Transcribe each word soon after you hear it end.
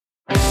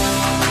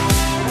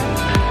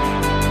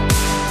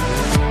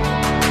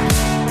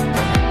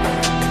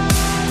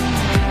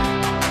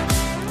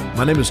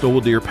My name is Noel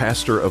Deere,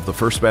 pastor of the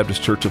First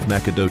Baptist Church of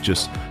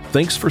Nacogdoches.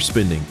 Thanks for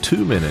spending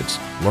 2 minutes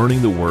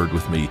learning the Word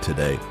with me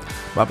today.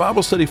 My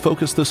Bible study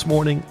focus this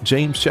morning,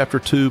 James chapter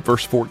 2,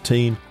 verse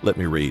 14. Let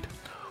me read.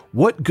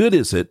 What good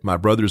is it, my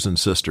brothers and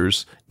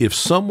sisters, if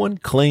someone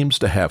claims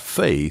to have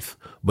faith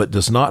but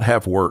does not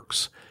have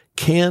works?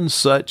 Can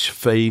such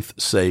faith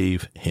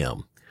save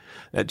him?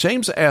 Now,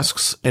 James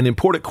asks an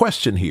important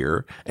question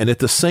here, and at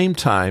the same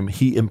time,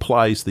 he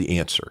implies the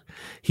answer.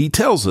 He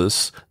tells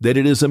us that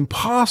it is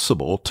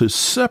impossible to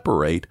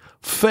separate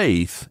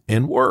faith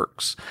and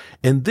works.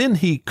 And then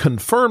he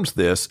confirms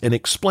this and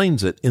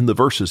explains it in the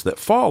verses that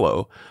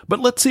follow.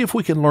 But let's see if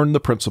we can learn the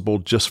principle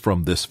just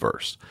from this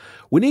verse.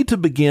 We need to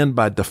begin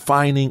by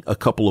defining a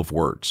couple of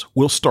words.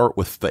 We'll start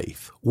with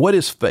faith. What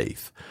is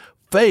faith?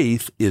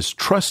 Faith is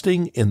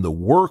trusting in the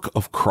work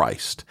of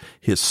Christ,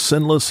 His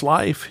sinless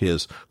life,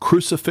 His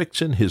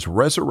crucifixion, His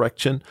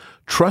resurrection,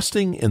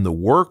 trusting in the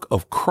work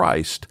of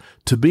Christ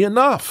to be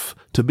enough,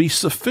 to be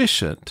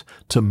sufficient,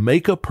 to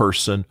make a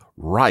person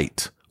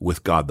right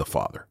with God the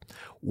Father.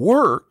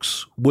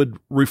 Works would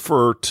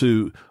refer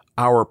to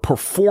our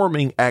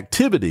performing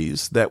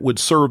activities that would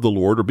serve the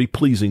Lord or be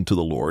pleasing to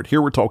the Lord. Here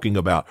we're talking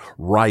about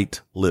right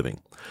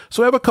living.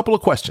 So I have a couple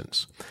of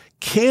questions.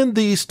 Can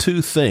these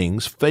two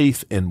things,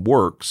 faith and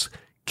works,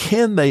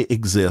 can they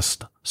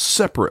exist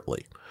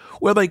separately?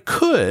 Well, they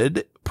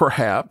could,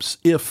 perhaps,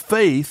 if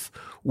faith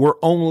were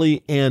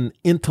only an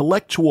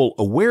intellectual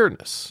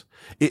awareness.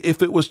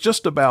 If it was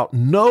just about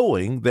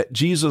knowing that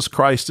Jesus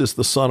Christ is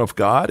the Son of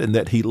God and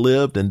that He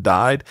lived and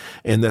died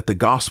and that the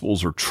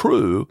Gospels are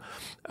true,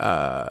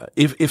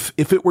 if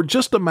it were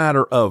just a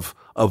matter of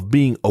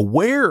being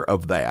aware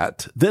of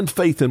that, then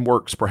faith and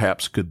works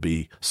perhaps could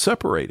be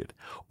separated.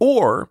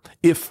 Or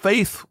if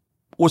faith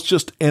was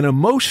just an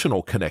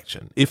emotional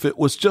connection, if it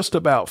was just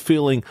about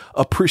feeling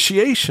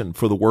appreciation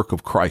for the work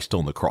of Christ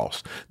on the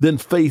cross, then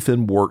faith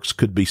and works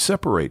could be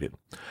separated.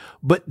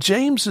 But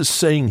James is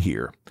saying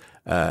here,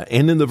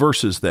 and in the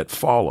verses that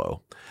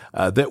follow,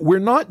 that we're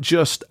not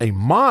just a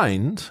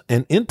mind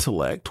and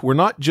intellect, we're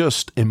not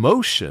just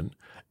emotion,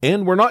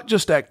 and we're not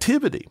just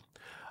activity.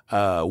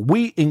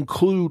 We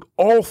include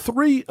all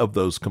three of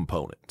those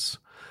components.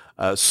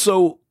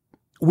 So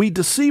we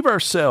deceive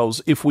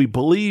ourselves if we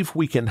believe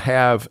we can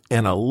have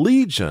an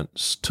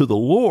allegiance to the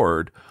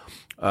Lord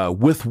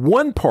with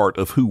one part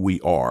of who we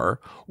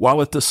are,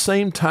 while at the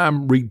same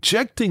time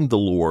rejecting the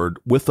Lord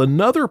with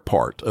another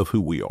part of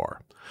who we are.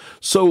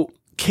 So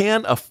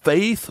can a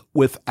faith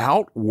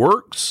without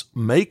works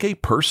make a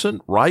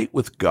person right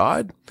with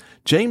God?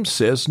 James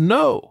says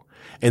no.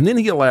 And then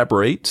he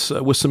elaborates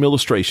with some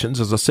illustrations,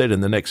 as I said,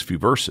 in the next few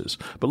verses.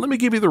 But let me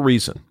give you the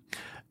reason.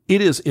 It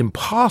is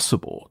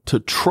impossible to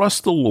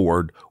trust the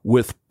Lord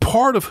with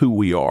part of who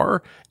we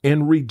are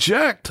and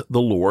reject the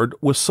Lord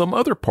with some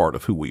other part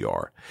of who we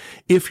are.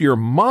 If your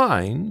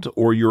mind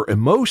or your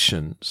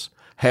emotions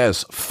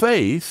has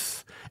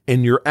faith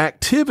and your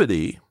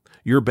activity,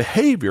 your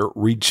behavior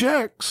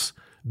rejects,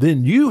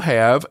 then you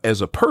have,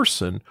 as a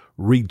person,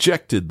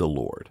 rejected the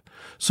Lord.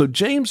 So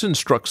James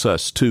instructs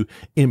us to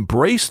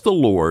embrace the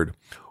Lord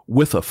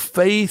with a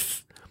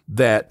faith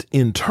that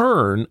in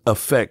turn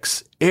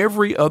affects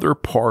every other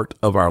part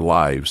of our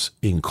lives,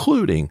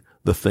 including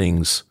the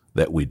things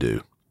that we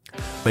do.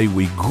 May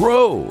we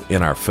grow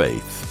in our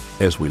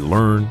faith as we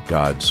learn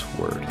God's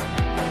Word.